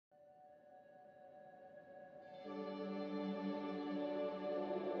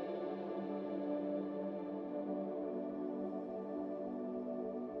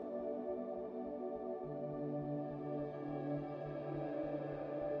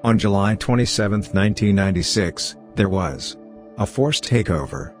On July 27, 1996, there was a forced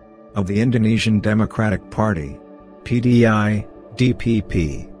takeover of the Indonesian Democratic Party (PDI,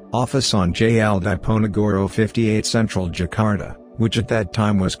 DPP) office on Jalan Diponegoro 58 Central Jakarta, which at that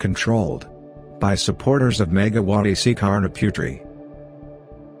time was controlled by supporters of Megawati Soekarnoputri.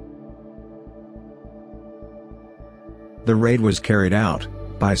 The raid was carried out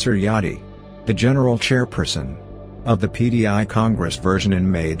by Soerjadi, the General Chairperson of the PDI Congress version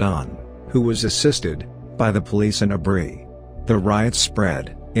in Medan, who was assisted by the police and ABRI. The riots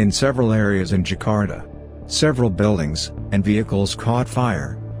spread in several areas in Jakarta. Several buildings and vehicles caught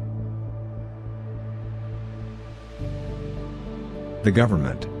fire. The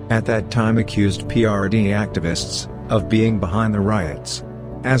government at that time accused PRD activists of being behind the riots.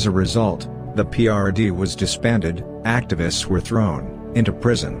 As a result, the PRD was disbanded, activists were thrown into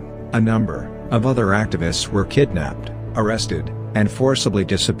prison, a number of other activists were kidnapped, arrested, and forcibly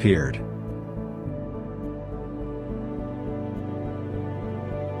disappeared.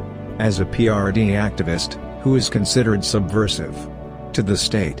 As a PRD activist, who is considered subversive to the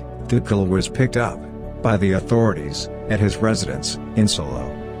state, Thukul was picked up by the authorities at his residence in Solo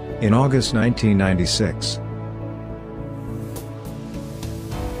in August 1996.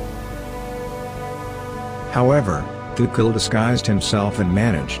 However, Thukul disguised himself and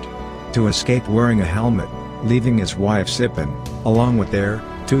managed to escape wearing a helmet, leaving his wife Sipin, along with their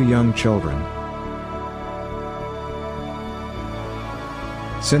 2 young children.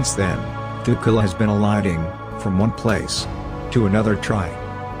 Since then, Thukul has been eliding from one place to another, trying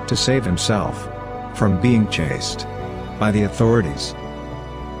to save himself from being chased by the authorities.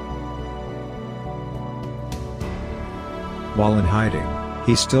 While in hiding,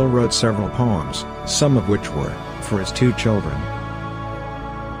 he still wrote several poems, some of which were for his 2 children.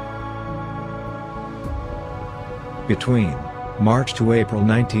 Between March to April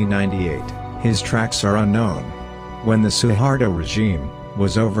 1998, his tracks are unknown. When the Suharto regime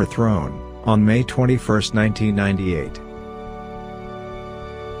was overthrown on May 21, 1998,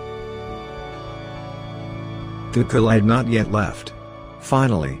 Thukul had not yet left.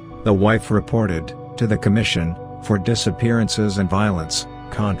 Finally, the wife reported to the Commission for Disappearances and Violence,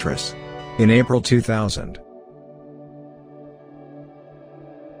 Contras, in April 2000.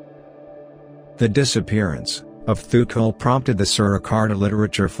 The disappearance of Thukul prompted the Surakarta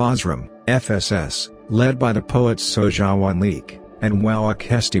Literature Fosrum, FSS, led by the poets Soerjadi and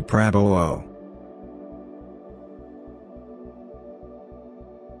Wawakesti Prabowo,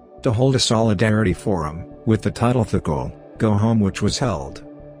 to hold a solidarity forum with the title Thukul, Go Home, which was held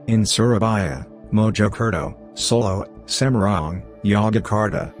in Surabaya, Mojokerto, Solo, Semarang,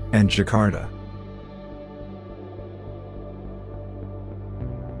 Yogyakarta, and Jakarta.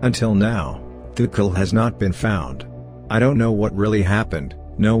 Until now, Thukul has not been found. I don't know what really happened,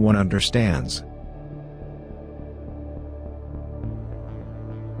 no one understands.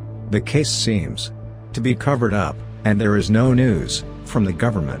 The case seems to be covered up, and there is no news from the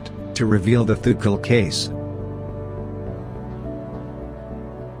government to reveal the Thukul case.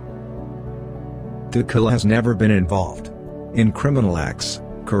 Thukul has never been involved in criminal acts,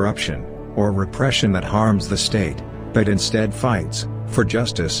 corruption, or repression that harms the state, but instead fights for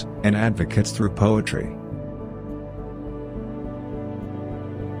justice and advocates through poetry.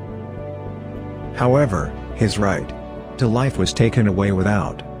 However, his right to life was taken away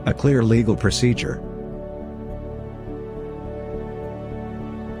without a clear legal procedure.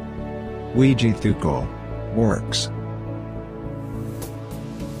 Wiji Thukul works.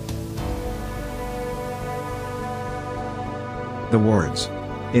 The words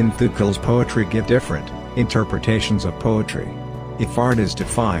in Thukul's poetry give different interpretations of poetry. If art is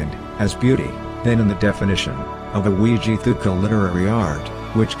defined as beauty, then in the definition of a Wiji Thukul literary art,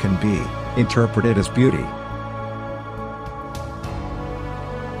 which can be interpreted as beauty,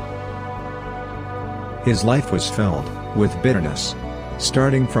 his life was filled with bitterness,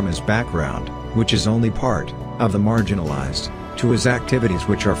 starting from his background, which is only part of the marginalized, to his activities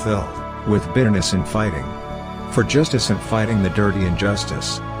which are filled with bitterness and fighting for justice and fighting the dirty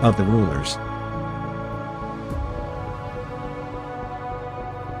injustice of the rulers.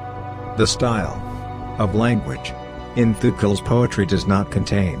 The style of language in Thukul's poetry does not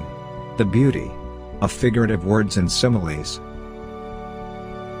contain the beauty of figurative words and similes.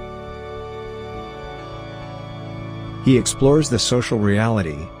 He explores the social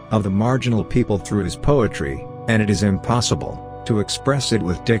reality of the marginal people through his poetry, and it is impossible to express it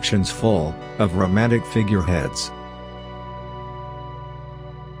with dictions full of romantic figureheads.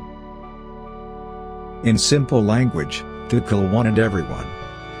 In simple language, Thukul wanted everyone,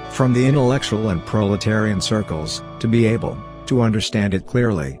 from the intellectual and proletarian circles, to be able to understand it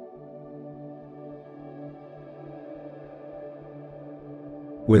clearly.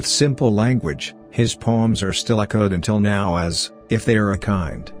 With simple language, his poems are still echoed until now as if they are a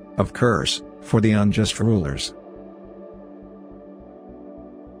kind of curse for the unjust rulers.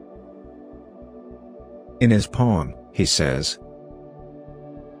 In his poem, he says,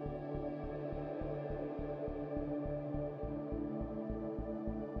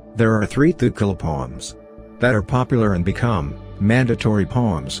 "There are 3 Thukul poems that are popular and become mandatory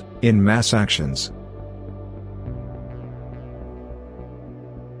poems in mass actions.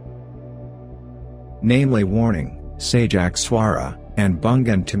 Namely Warning, Sajak Swara, and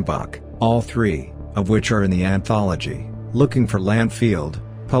Bungan Timbuk, all 3 of which are in the anthology Looking for Landfield,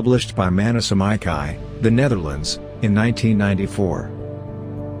 published by Manasamakai, the Netherlands, in 1994.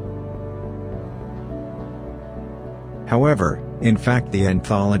 However, in fact the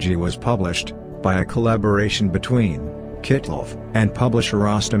anthology was published by a collaboration between Kitlov and publisher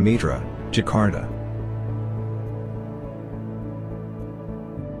Astamitra, Jakarta.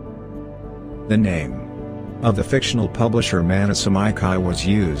 The name of the fictional publisher Manasamakai was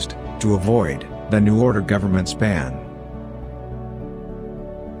used to avoid the New Order government's ban.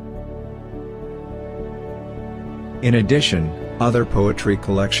 In addition, other poetry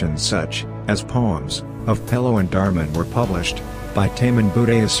collections such as poems of Pello and Darman were published by Taman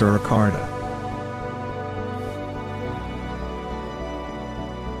Budaya Surakarta.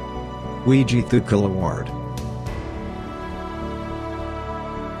 Wiji Thukul Award.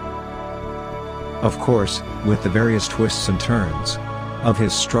 Of course, with the various twists and turns of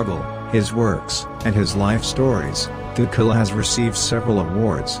his struggle, his works, and his life stories, Thukul has received several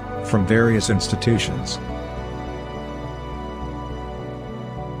awards from various institutions.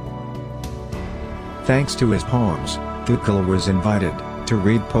 Thanks to his poems, Thukul was invited to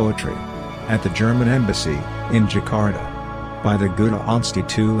read poetry at the German embassy in Jakarta by the Goethe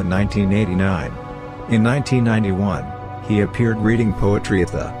Institute in 1989. In 1991, he appeared reading poetry at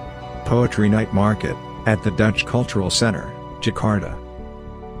the Poetry Night Market at the Dutch Cultural Center, Jakarta.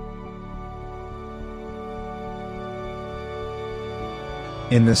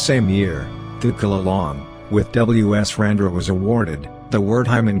 In the same year, Thukul along with W.S. Randra was awarded the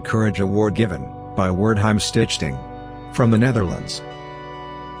Wertheim and Courage Award given by Wertheim Stichting from the Netherlands.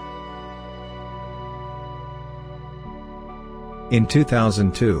 In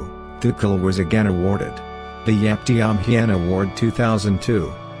 2002, Thukul was again awarded the Yaptiam Hien Award 2002,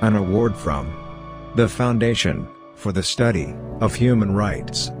 an award from the Foundation for the Study of Human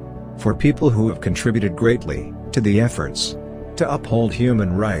Rights for people who have contributed greatly to the efforts to uphold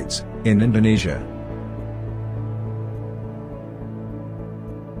human rights in Indonesia.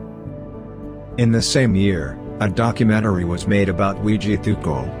 In the same year, a documentary was made about Wiji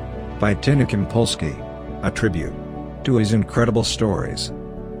Thukul by Tinakim Polski, a tribute to his incredible stories.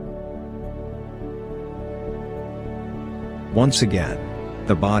 Once again,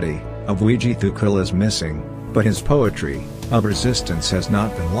 the body of Wiji Thukul is missing, but his poetry of resistance has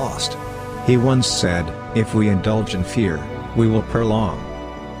not been lost. He once said, "If we indulge in fear, we will prolong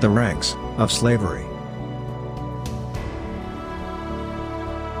the ranks of slavery."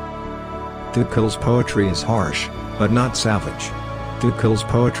 Thukul's poetry is harsh, but not savage. Thukul's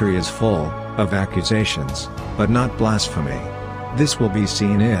poetry is full of accusations, but not blasphemy. This will be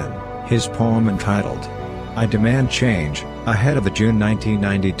seen in his poem entitled, "I Demand Change," ahead of the June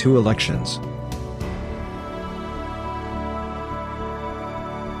 1992 elections.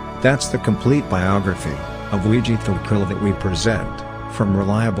 That's the complete biography of Wiji Thukul that we present from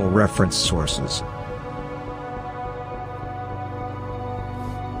reliable reference sources.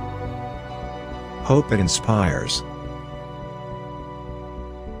 Hope it inspires.